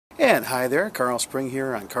And hi there, Karl Spring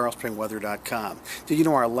here on karlspringweather.com. Did you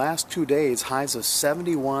know our last 2 days highs of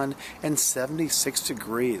 71 and 76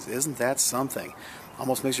 degrees? Isn't that something?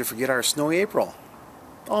 Almost makes you forget our snowy April.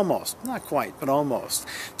 Almost. Not quite, but almost.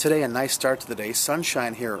 Today, a nice start to the day.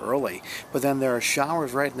 Sunshine here early, but then there are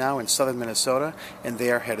showers right now in southern Minnesota, and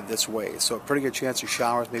they are headed this way. So a pretty good chance of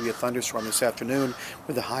showers, maybe a thunderstorm this afternoon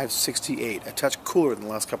with a high of 68. A touch cooler than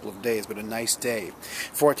the last couple of days, but a nice day.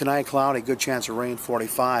 For tonight, cloudy, good chance of rain,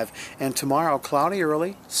 45. And tomorrow, cloudy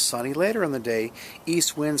early, sunny later in the day.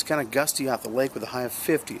 East winds kind of gusty off the lake with a high of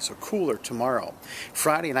 50, so cooler tomorrow.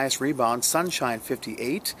 Friday, a nice rebound, sunshine,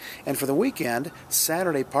 58. And for the weekend,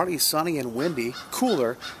 Saturday, partly sunny and windy,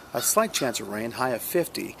 cooler, a slight chance of rain, high of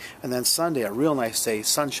 50, and then Sunday, a real nice day,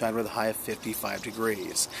 sunshine with a high of 55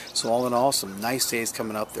 degrees. So all in all, some nice days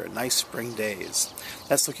coming up there, nice spring days.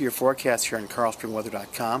 Let's look at your forecast here on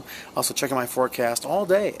karlspringweather.com. Also check out my forecast all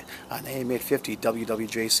day on AM 850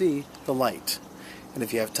 WWJC, The Light. And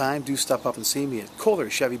if you have time, do stop up and see me at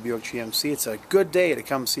Kohler Chevy Buick GMC. It's a good day to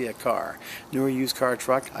come see a car. New or used car,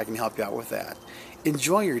 truck, I can help you out with that.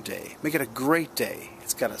 Enjoy your day. Make it a great day.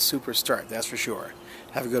 It's got a super start, that's for sure.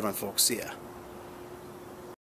 Have a good one, folks. See ya.